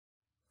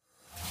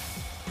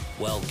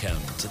Welcome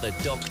to the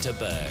Dr.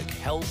 Berg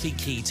Healthy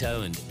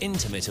Keto and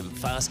Intermittent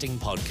Fasting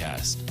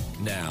Podcast.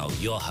 Now,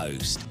 your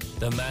host,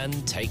 the man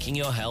taking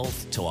your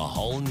health to a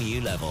whole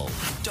new level,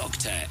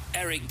 Dr.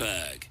 Eric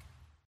Berg.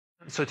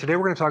 So today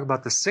we're going to talk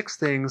about the 6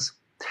 things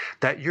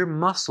that your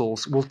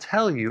muscles will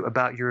tell you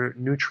about your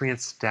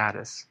nutrient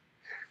status.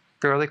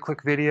 Fairly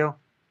quick video,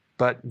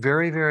 but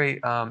very,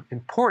 very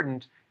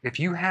important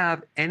if you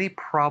have any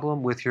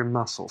problem with your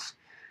muscles.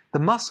 The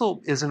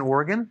muscle is an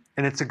organ,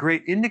 and it's a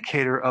great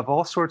indicator of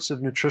all sorts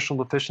of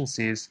nutritional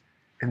deficiencies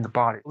in the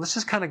body. Let's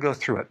just kind of go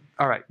through it.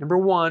 All right, number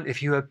 1,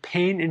 if you have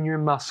pain in your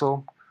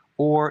muscle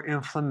or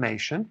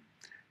inflammation,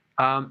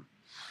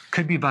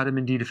 could be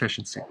vitamin D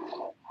deficiency.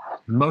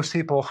 Most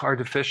people are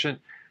deficient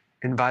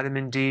in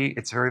vitamin D.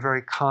 It's very,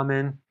 very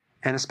common,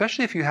 and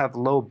especially if you have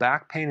low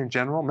back pain in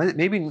general,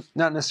 maybe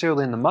not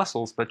necessarily in the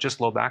muscles, but just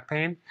low back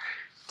pain,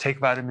 take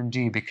vitamin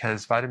D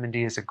because vitamin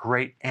D is a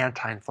great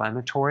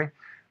anti-inflammatory.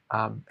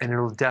 And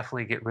it'll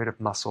definitely get rid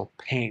of muscle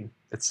pain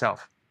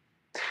itself.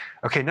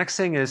 Okay, next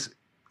thing is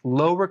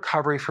low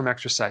recovery from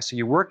exercise. So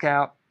you work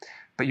out,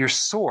 but you're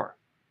sore,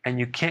 and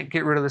you can't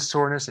get rid of the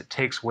soreness. It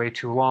takes way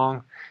too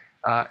long.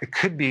 It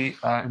could be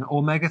an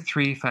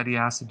omega-3 fatty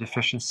acid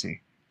deficiency.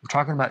 We're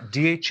talking about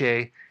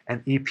DHA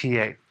and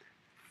EPA,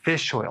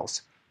 fish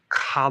oils,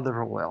 cod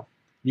liver oil.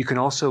 You can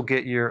also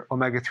get your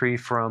omega-3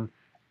 from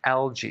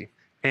algae.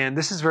 And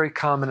this is very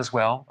common as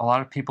well. A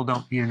lot of people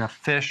don't eat enough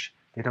fish.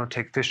 They don't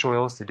take fish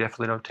oils. They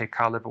definitely don't take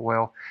cod liver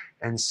oil.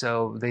 And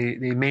so they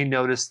may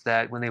notice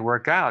that when they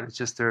work out, it's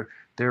just their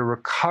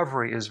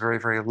recovery is very,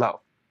 very low.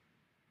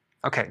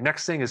 Okay,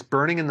 next thing is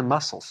burning in the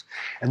muscles.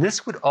 And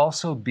this would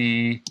also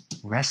be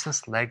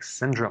restless leg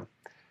syndrome.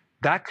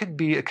 That could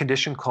be a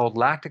condition called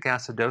lactic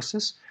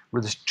acidosis,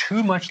 where there's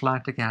too much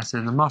lactic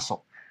acid in the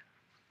muscle.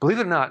 Believe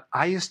it or not,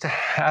 I used to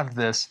have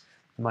this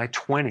in my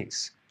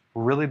 20s,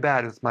 really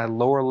bad with my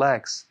lower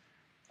legs.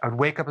 I would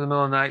wake up in the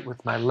middle of the night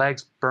with my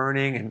legs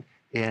burning and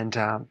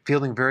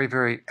feeling very,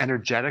 very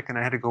energetic, and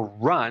I had to go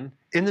run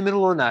in the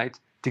middle of the night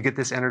to get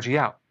this energy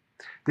out.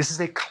 This is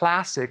a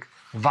classic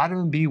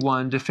vitamin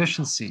B1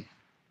 deficiency.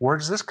 Where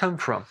does this come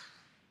from?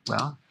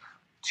 Well,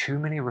 too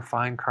many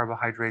refined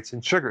carbohydrates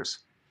and sugars.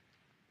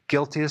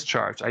 Guilty as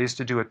charged. I used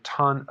to do a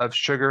ton of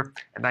sugar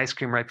and ice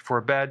cream right before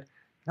bed,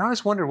 and I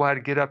always wondered why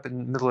I'd get up in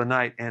the middle of the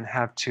night and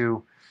have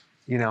to,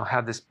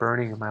 have this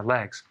burning in my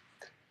legs.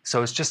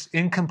 So it's just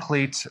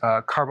incomplete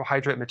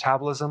carbohydrate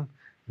metabolism.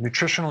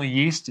 Nutritional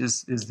yeast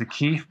is the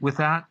key with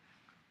that.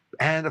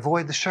 And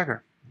avoid the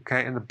sugar,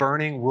 okay? And the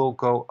burning will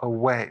go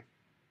away.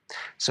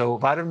 So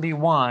vitamin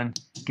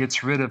B1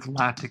 gets rid of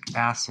lactic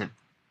acid.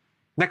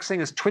 Next thing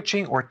is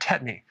twitching or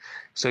tetany.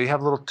 So you have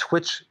a little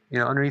twitch,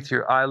 underneath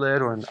your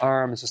eyelid or an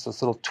arm. It's just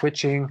this little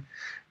twitching.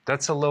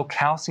 That's a low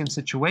calcium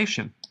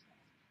situation.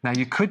 Now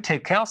you could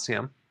take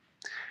calcium,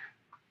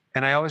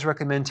 and I always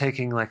recommend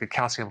taking like a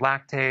calcium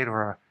lactate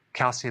or a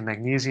calcium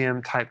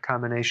magnesium type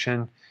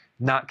combination,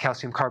 not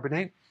calcium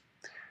carbonate.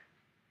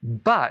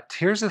 But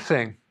here's the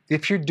thing.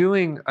 If you're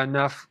doing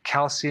enough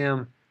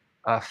calcium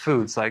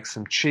foods like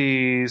some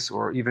cheese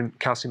or even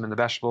calcium in the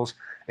vegetables,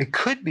 it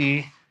could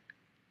be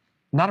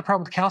not a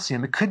problem with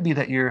calcium. It could be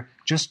that you're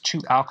just too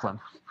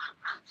alkaline.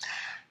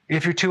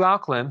 If you're too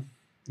alkaline,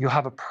 you'll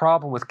have a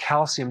problem with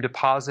calcium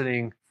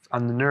depositing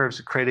on the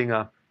nerves, creating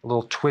a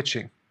little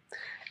twitching.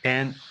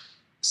 And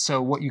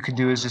so what you can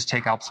do is just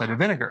take apple cider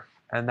vinegar,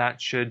 and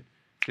that should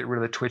get rid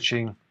of the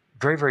twitching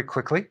very, very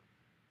quickly.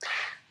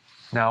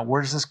 Now,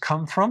 where does this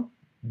come from?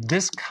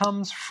 This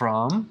comes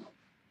from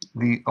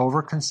the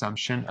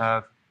overconsumption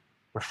of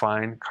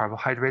refined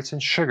carbohydrates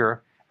and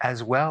sugar,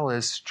 as well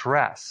as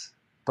stress.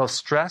 Both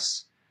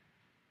stress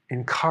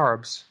and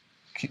carbs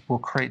will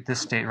create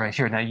this state right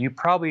here. Now, you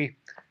probably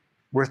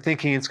were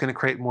thinking it's going to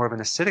create more of an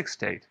acidic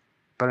state,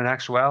 but in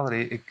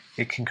actuality,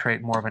 it can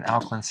create more of an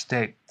alkaline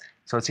state.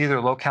 So it's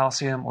either low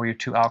calcium or you're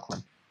too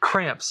alkaline.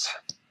 Cramps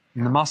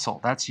in the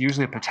muscle, that's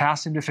usually a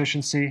potassium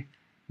deficiency,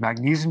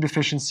 magnesium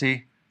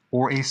deficiency,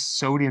 or a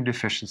sodium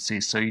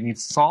deficiency. So you need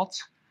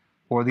salt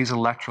or these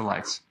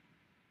electrolytes.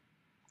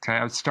 Okay,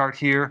 I would start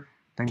here,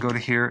 then go to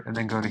here, and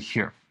then go to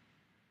here.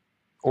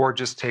 Or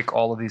just take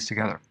all of these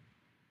together.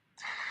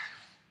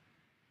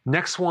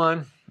 Next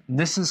one,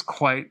 this is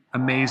quite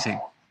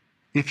amazing.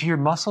 If your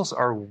muscles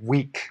are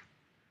weak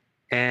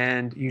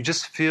and you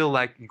just feel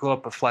like you go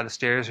up a flight of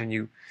stairs and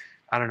your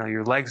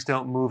legs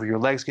don't move, or your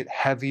legs get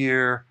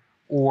heavier,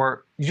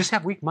 or you just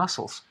have weak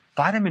muscles,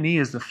 vitamin E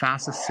is the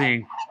fastest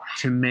thing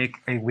to make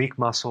a weak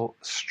muscle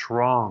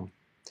strong.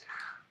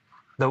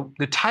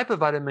 The type of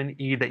vitamin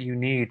E that you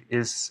need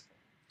is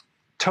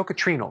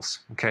tocotrienols.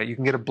 Okay, you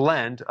can get a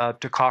blend of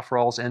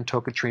tocopherols and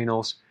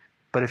tocotrienols,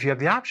 but if you have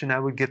the option, I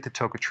would get the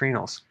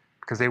tocotrienols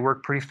because they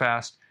work pretty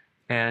fast.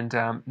 And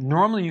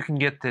normally you can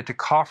get the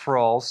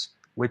tocopherols,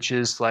 which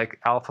is like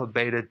alpha,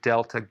 beta,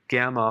 delta,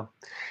 gamma.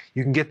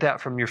 You can get that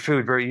from your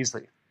food very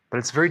easily, but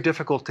it's very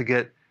difficult to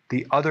get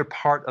the other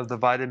part of the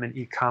vitamin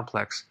E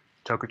complex,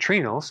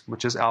 tocotrienols,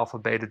 which is alpha,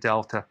 beta,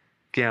 delta,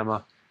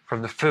 gamma,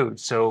 from the food.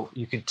 So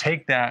you can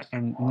take that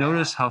and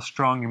notice how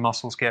strong your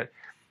muscles get.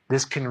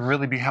 This can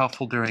really be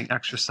helpful during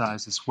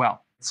exercise as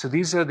well. So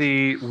these are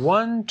the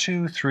 1,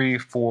 2, 3,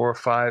 4,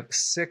 5,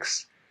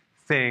 6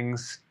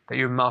 things that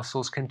your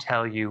muscles can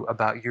tell you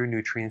about your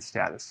nutrient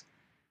status.